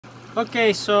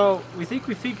Okay, so we think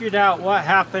we figured out what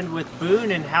happened with Boon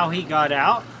and how he got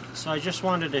out. So I just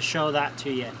wanted to show that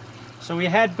to you. So we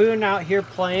had Boon out here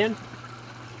playing.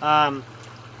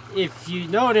 If you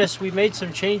notice, we made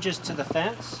some changes to the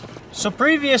fence. So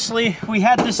previously we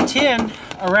had this tin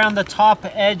around the top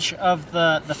edge of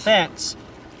the fence.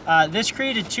 This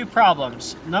created two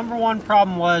problems. Number one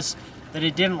problem was that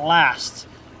it didn't last.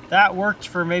 That worked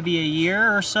for maybe a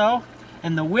year or so.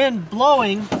 And the wind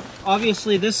blowing,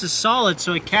 obviously this is solid,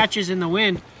 so it catches in the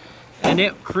wind, and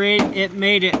it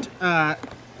made it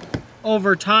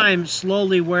over time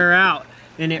slowly wear out,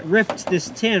 and it ripped this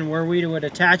tin where we would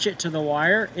attach it to the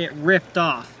wire. It ripped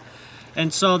off,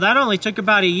 and so that only took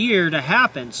about a year to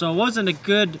happen. So it wasn't a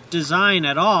good design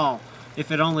at all if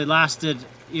it only lasted,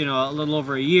 you know, a little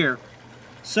over a year.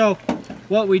 So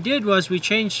what we did was we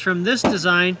changed from this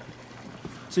design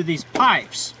to these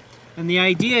pipes. And the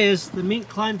idea is the mink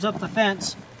climbs up the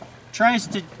fence, tries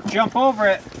to jump over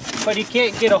it, but he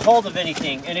can't get a hold of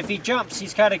anything. And if he jumps,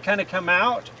 he's got to kind of come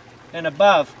out and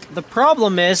above. The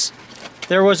problem is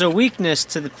there was a weakness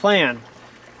to the plan.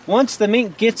 Once the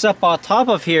mink gets up on top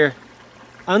of here,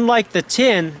 unlike the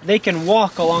tin, they can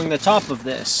walk along the top of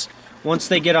this once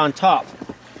they get on top.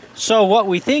 So what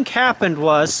we think happened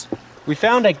was we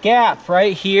found a gap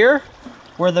right here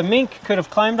where the mink could have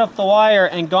climbed up the wire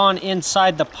and gone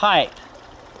inside the pipe.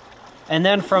 And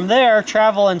then from there,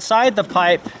 travel inside the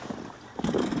pipe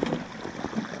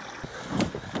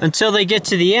until they get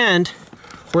to the end,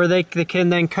 where they can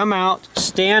then come out,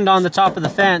 stand on the top of the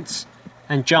fence,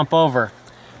 and jump over.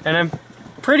 And I'm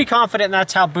pretty confident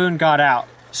that's how Boon got out.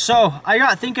 So I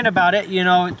got thinking about it. You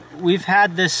know, we've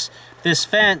had this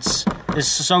fence, is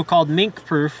so-called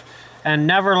mink-proof, and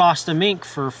never lost a mink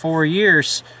for 4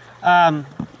 years.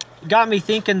 Got me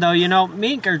thinking though, you know,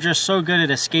 mink are just so good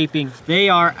at escaping. They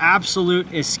are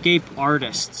absolute escape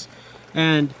artists.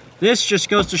 And this just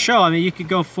goes to show, I mean, you could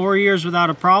go 4 years without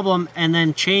a problem and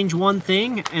then change one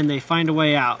thing and they find a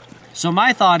way out. So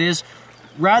my thought is,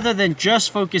 rather than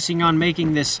just focusing on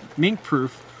making this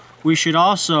mink-proof, we should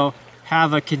also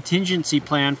have a contingency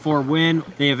plan for when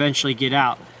they eventually get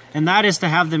out. And that is to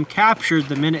have them captured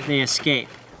the minute they escape.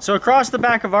 So across the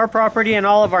back of our property and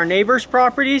all of our neighbors'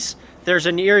 properties, there's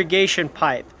an irrigation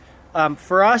pipe.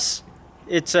 For us,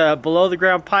 it's a below the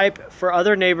ground pipe. For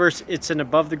other neighbors, it's an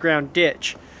above the ground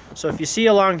ditch. So if you see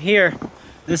along here,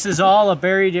 this is all a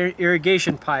buried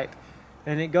irrigation pipe.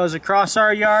 And it goes across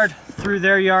our yard, through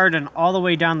their yard, and all the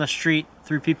way down the street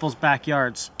through people's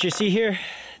backyards. You see here,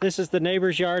 this is the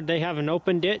neighbor's yard. They have an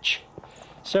open ditch.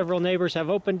 Several neighbors have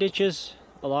open ditches.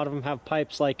 A lot of them have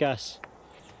pipes like us.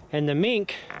 And the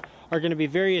mink are going to be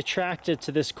very attracted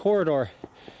to this corridor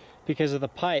because of the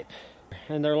pipe,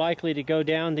 and they're likely to go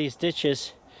down these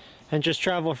ditches and just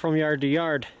travel from yard to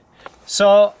yard.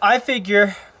 So I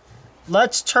figure,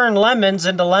 let's turn lemons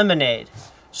into lemonade.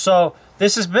 So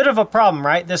this is a bit of a problem,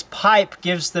 right? This pipe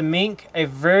gives the mink a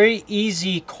very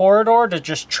easy corridor to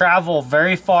just travel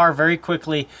very far, very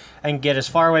quickly, and get as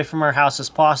far away from our house as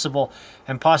possible,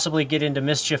 and possibly get into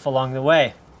mischief along the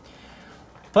way.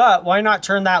 But why not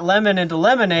turn that lemon into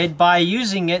lemonade by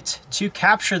using it to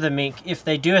capture the mink if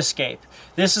they do escape?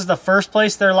 This is the first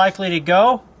place they're likely to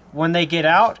go when they get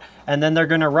out, and then they're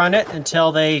going to run it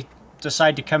until they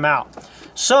decide to come out.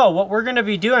 So what we're going to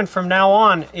be doing from now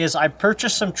on is I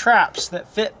purchased some traps that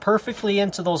fit perfectly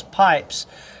into those pipes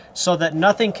so that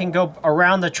nothing can go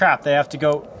around the trap. They have to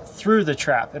go through the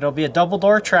trap. It'll be a double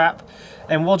door trap,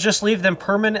 and we'll just leave them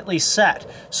permanently set.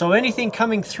 So anything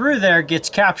coming through there gets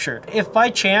captured. If by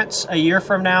chance, a year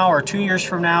from now, or 2 years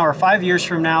from now, or 5 years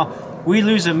from now, we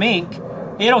lose a mink,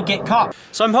 it'll get caught.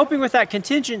 So I'm hoping with that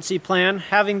contingency plan,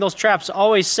 having those traps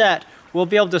always set, we'll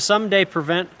be able to someday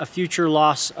prevent a future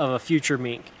loss of a future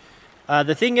mink.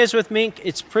 The thing is with mink,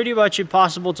 it's pretty much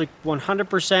impossible to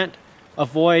 100%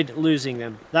 avoid losing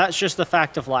them. That's just the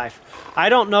fact of life. I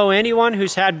don't know anyone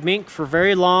who's had mink for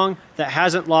very long that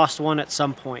hasn't lost one at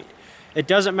some point. It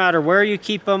doesn't matter where you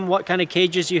keep them, what kind of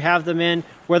cages you have them in,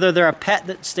 whether they're a pet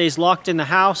that stays locked in the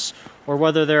house, or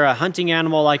whether they're a hunting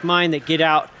animal like mine that get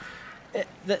out.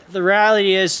 The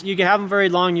reality is, you can have them very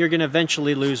long, you're going to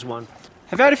eventually lose one.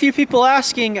 I've had a few people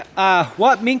asking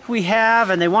what mink we have,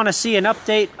 and they want to see an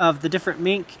update of the different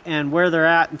mink and where they're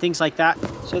at and things like that.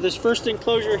 So this first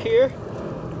enclosure here,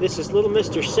 this is little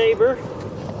Mr. Saber.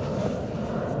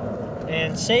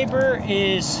 And Saber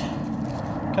is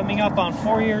coming up on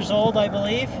 4 years old, I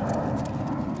believe.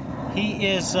 He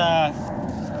is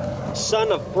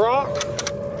son of Brock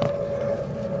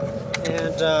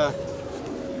and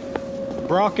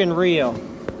Brock and Rio.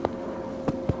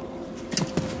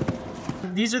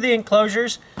 These are the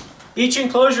enclosures. Each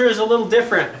enclosure is a little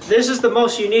different. This is the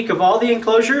most unique of all the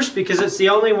enclosures because it's the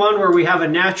only one where we have a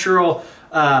natural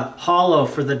hollow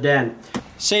for the den.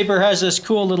 Saber has this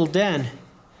cool little den,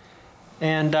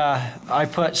 and I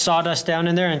put sawdust down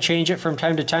in there and change it from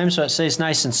time to time so it stays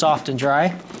nice and soft and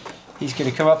dry. He's going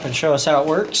to come up and show us how it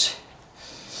works.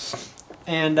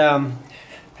 And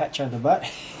pat you on the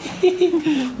butt. Let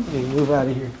me move out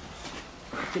of here.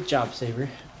 Good job, Saber.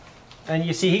 And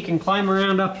you see he can climb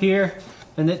around up here,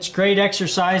 and it's great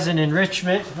exercise and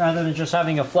enrichment rather than just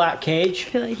having a flat cage. I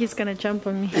feel like he's gonna jump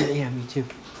on me. Yeah, me too.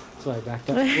 That's why I backed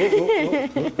up.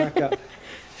 Whoa, back up.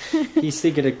 He's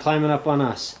thinking of climbing up on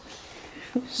us.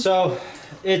 So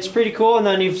it's pretty cool, and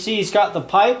then you see he's got the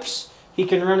pipes he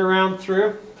can run around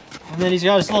through, and then he's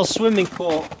got his little swimming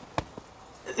pool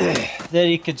that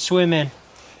he could swim in.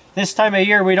 This time of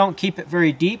year we don't keep it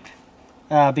very deep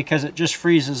because it just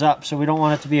freezes up, so we don't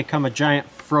want it to become a giant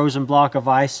frozen block of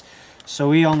ice, so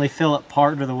we only fill it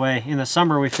part of the way. In the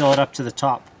summer we fill it up to the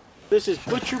top. This is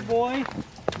Butcher Boy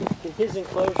in his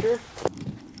enclosure.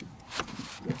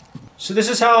 So this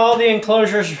is how all the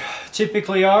enclosures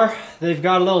typically are. They've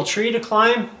got a little tree to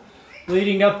climb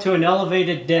leading up to an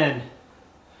elevated den,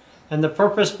 and the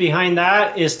purpose behind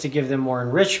that is to give them more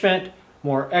enrichment,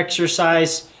 more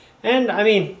exercise, and I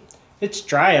mean, it's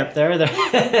dry up there.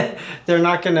 They're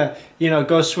not gonna,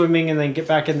 go swimming and then get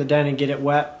back in the den and get it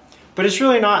wet. But it's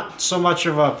really not so much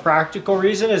of a practical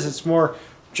reason as it's more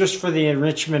just for the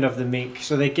enrichment of the mink.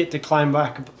 So they get to climb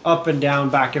back up and down,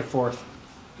 back and forth.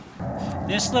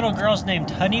 This little girl's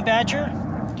named Honey Badger.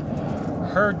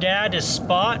 Her dad is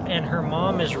Spot and her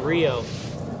mom is Rio.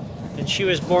 And she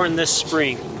was born this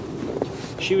spring.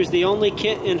 She was the only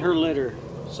kit in her litter.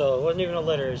 So it wasn't even a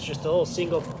litter, it's just a little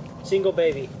single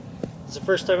baby. It's the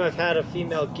first time I've had a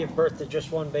female give birth to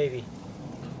just one baby.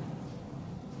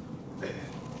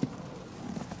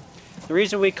 The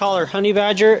reason we call her Honey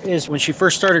Badger is when she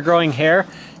first started growing hair,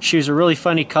 she was a really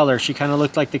funny color. She kind of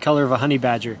looked like the color of a honey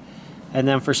badger. And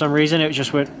then for some reason it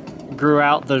just grew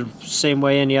out the same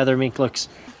way any other mink looks.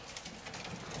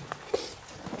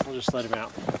 We'll just let him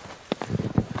out.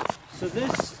 So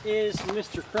this is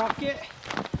Mr. Crockett,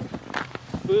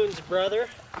 Boon's brother.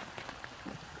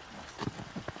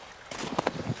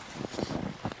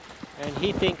 And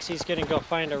he thinks he's gonna go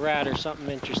find a rat or something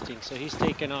interesting, so he's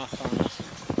taking off on us.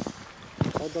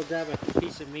 I'll go grab a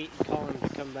piece of meat and call him to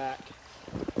come back.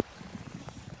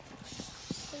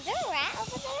 Is there a rat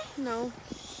over there? No.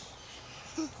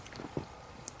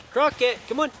 Crockett,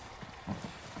 come on!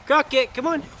 Crockett, come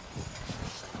on!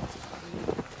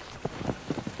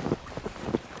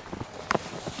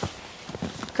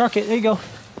 Crockett, there you go.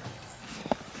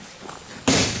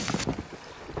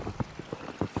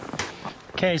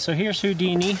 Okay, so here's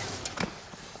Houdini.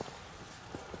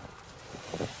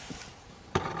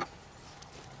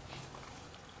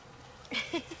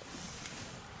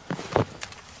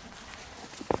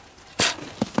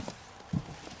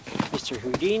 Mr.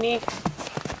 Houdini.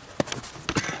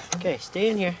 Okay, stay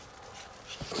in here.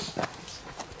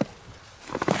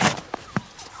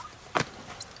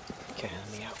 Okay,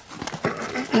 let me out.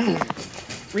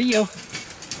 Rio.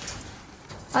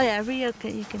 Oh yeah, Rio,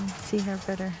 you can see her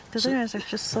better. The other ones are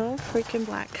just so freaking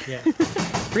black. Yeah.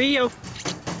 Rio.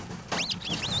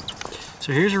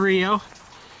 So here's Rio.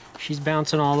 She's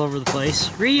bouncing all over the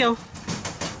place. Rio.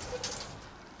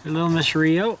 Your little Miss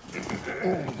Rio.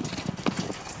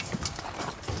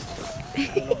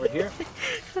 Over here.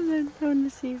 I want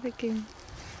to see if I can.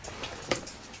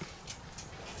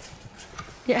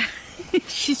 Yeah,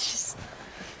 she's just.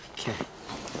 Okay.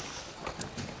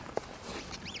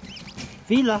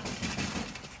 Vila.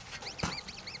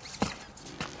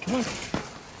 Come on.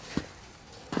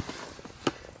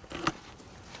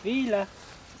 Vila.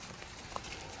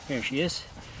 Here she is.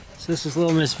 So this is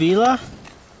little Miss Vila.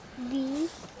 Vila.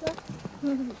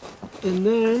 And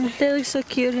then... They look so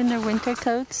cute in their winter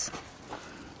coats.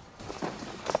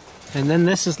 And then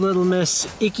this is little Miss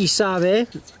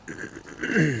Ikisabe.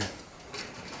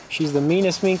 She's the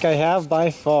meanest mink I have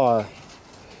by far.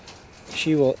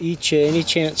 She will eat you any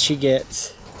chance she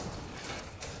gets.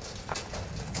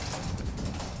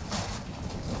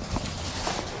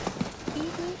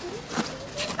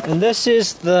 And this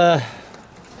is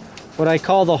what I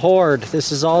call the horde.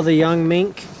 This is all the young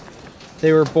mink.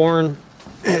 They were born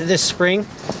this spring,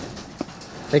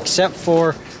 except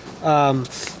for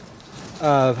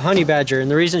Honey Badger. And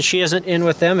the reason she isn't in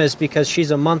with them is because she's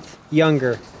a month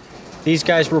younger. These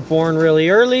guys were born really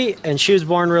early and she was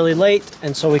born really late,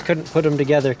 and so we couldn't put them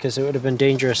together because it would have been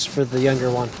dangerous for the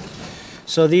younger one.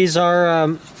 So these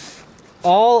are,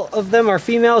 all of them are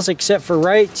females except for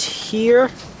right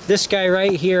here. This guy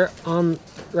right here,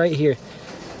 right here.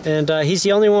 And he's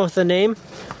the only one with a name.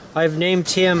 I've named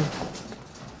him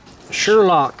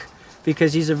Sherlock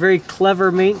because he's a very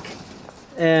clever mink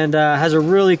and has a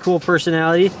really cool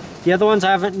personality. The other ones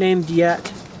I haven't named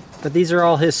yet, but these are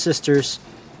all his sisters.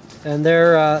 And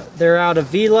they're out of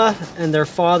Vila, and their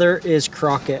father is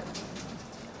Crockett.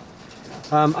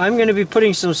 I'm going to be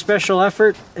putting some special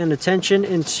effort and attention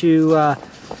into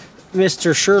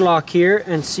Mr. Sherlock here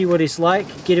and see what he's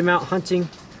like. Get him out hunting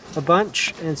a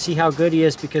bunch and see how good he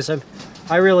is, because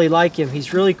I really like him.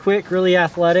 He's really quick, really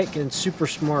athletic, and super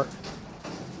smart.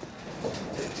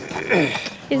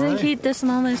 Isn't he the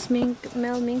smallest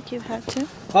male mink you've had too?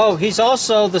 Oh, he's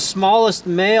also the smallest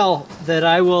male that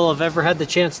I will have ever had the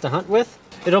chance to hunt with.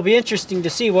 It'll be interesting to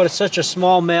see what such a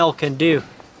small male can do.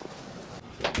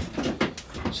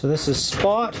 So this is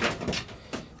Spot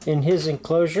in his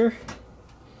enclosure.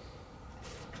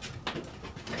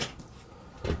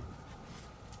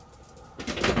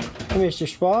 Mr.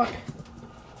 Spot.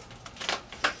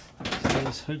 So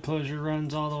this enclosure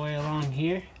runs all the way along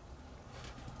here.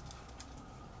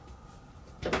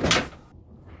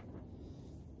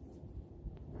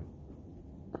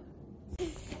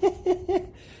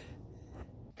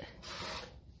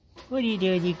 What are you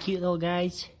doing, you cute little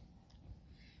guys?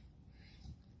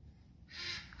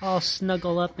 All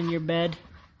snuggle up in your bed.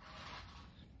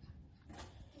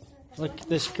 Look at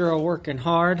this girl working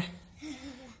hard.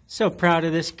 So proud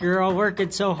of this girl,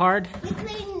 working so hard. You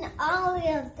cleaned all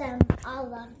of them.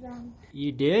 All of them.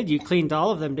 You did? You cleaned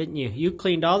all of them, didn't you? You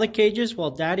cleaned all the cages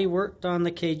while Daddy worked on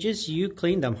the cages. You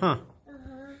cleaned them, huh?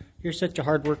 You're such a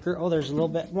hard worker. Oh, there's a little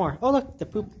bit more. Oh, look, the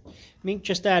poop. Mink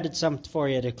just added some for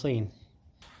you to clean.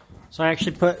 So I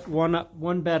actually put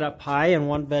one bed up high and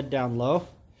one bed down low,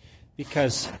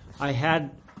 because I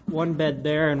had one bed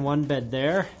there and one bed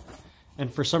there,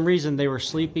 and for some reason they were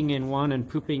sleeping in one and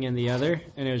pooping in the other,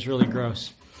 and it was really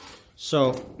gross.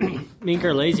 So mink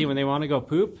are lazy. When they want to go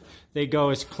poop, they go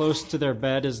as close to their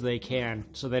bed as they can,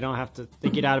 so they don't have to, they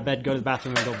get out of bed, go to the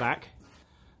bathroom, and go back.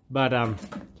 But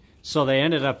so they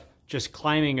ended up just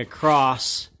climbing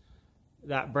across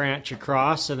that branch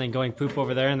across and then going poop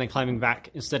over there and then climbing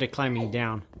back instead of climbing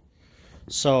down.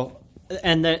 So,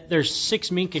 and there's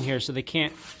 6 mink in here, so they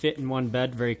can't fit in one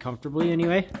bed very comfortably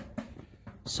anyway.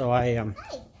 So I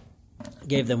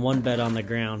gave them one bed on the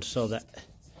ground so that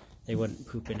they wouldn't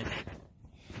poop in it.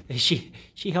 Is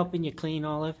she helping you clean,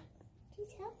 Olive?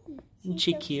 She's helping. Isn't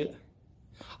she cute?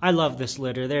 I love this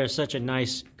litter. They're such a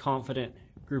nice, confident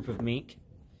group of mink.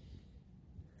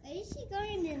 Where is she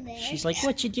going in there? She's like,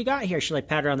 what you got here? She's like,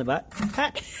 pat her on the butt.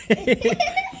 Pat.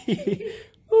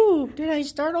 Ooh, did I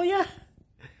startle you?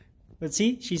 But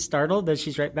see, she's startled, then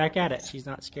she's right back at it. She's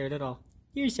not scared at all.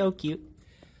 You're so cute.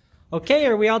 Okay,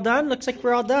 are we all done? Looks like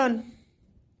we're all done.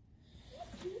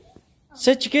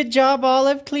 Such a good job,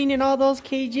 Olive, cleaning all those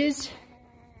cages.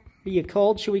 Are you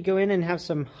cold? Should we go in and have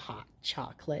some hot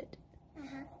chocolate?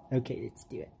 Okay, let's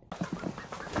do it.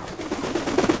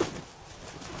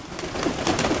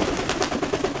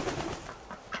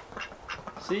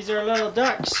 So these are little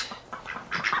ducks.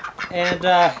 And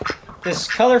this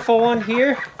colorful one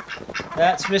here,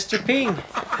 that's Mr. Ping.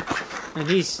 And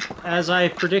he's, as I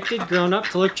predicted, grown up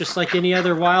to look just like any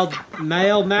other wild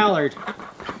male mallard.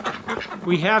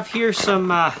 We have here some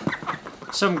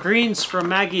greens from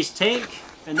Maggie's tank,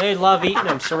 and they love eating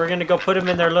them. So we're gonna go put them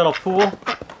in their little pool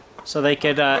so they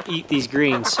could eat these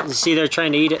greens. You see, they're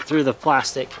trying to eat it through the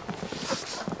plastic.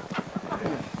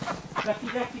 Ducky,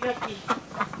 ducky, ducky.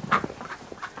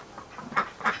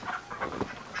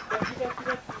 Ducky, ducky,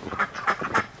 ducky.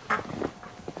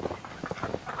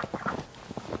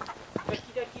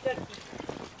 Ducky, ducky, ducky.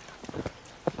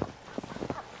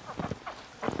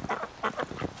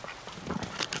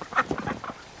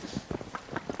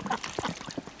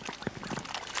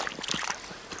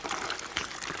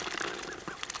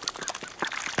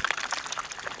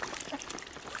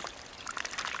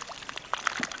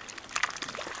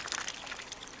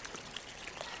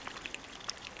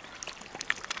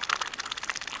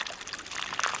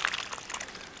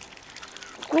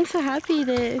 I'm so happy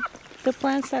that the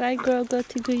plants that I grow go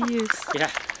to good use. Yeah,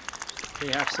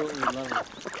 they absolutely love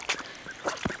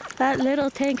it. That little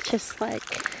tank just like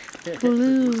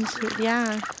blooms.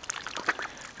 Yeah,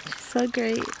 so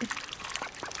great.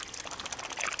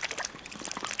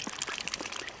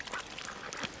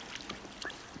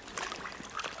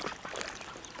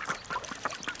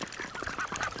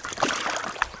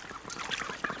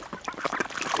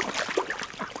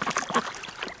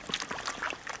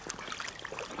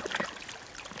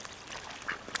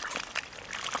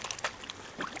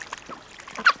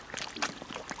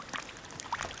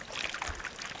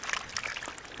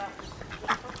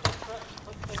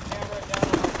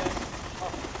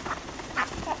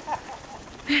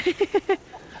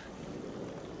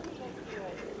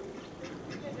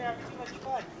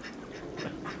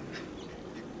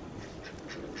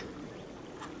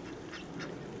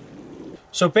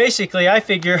 So basically, I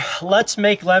figure, let's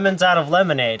make lemons out of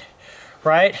lemonade,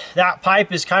 right? That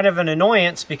pipe is kind of an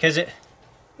annoyance because it...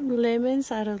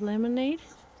 Lemons out of lemonade?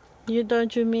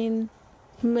 Don't you mean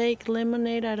make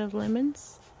lemonade out of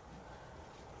lemons?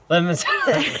 Lemons...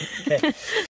 Okay.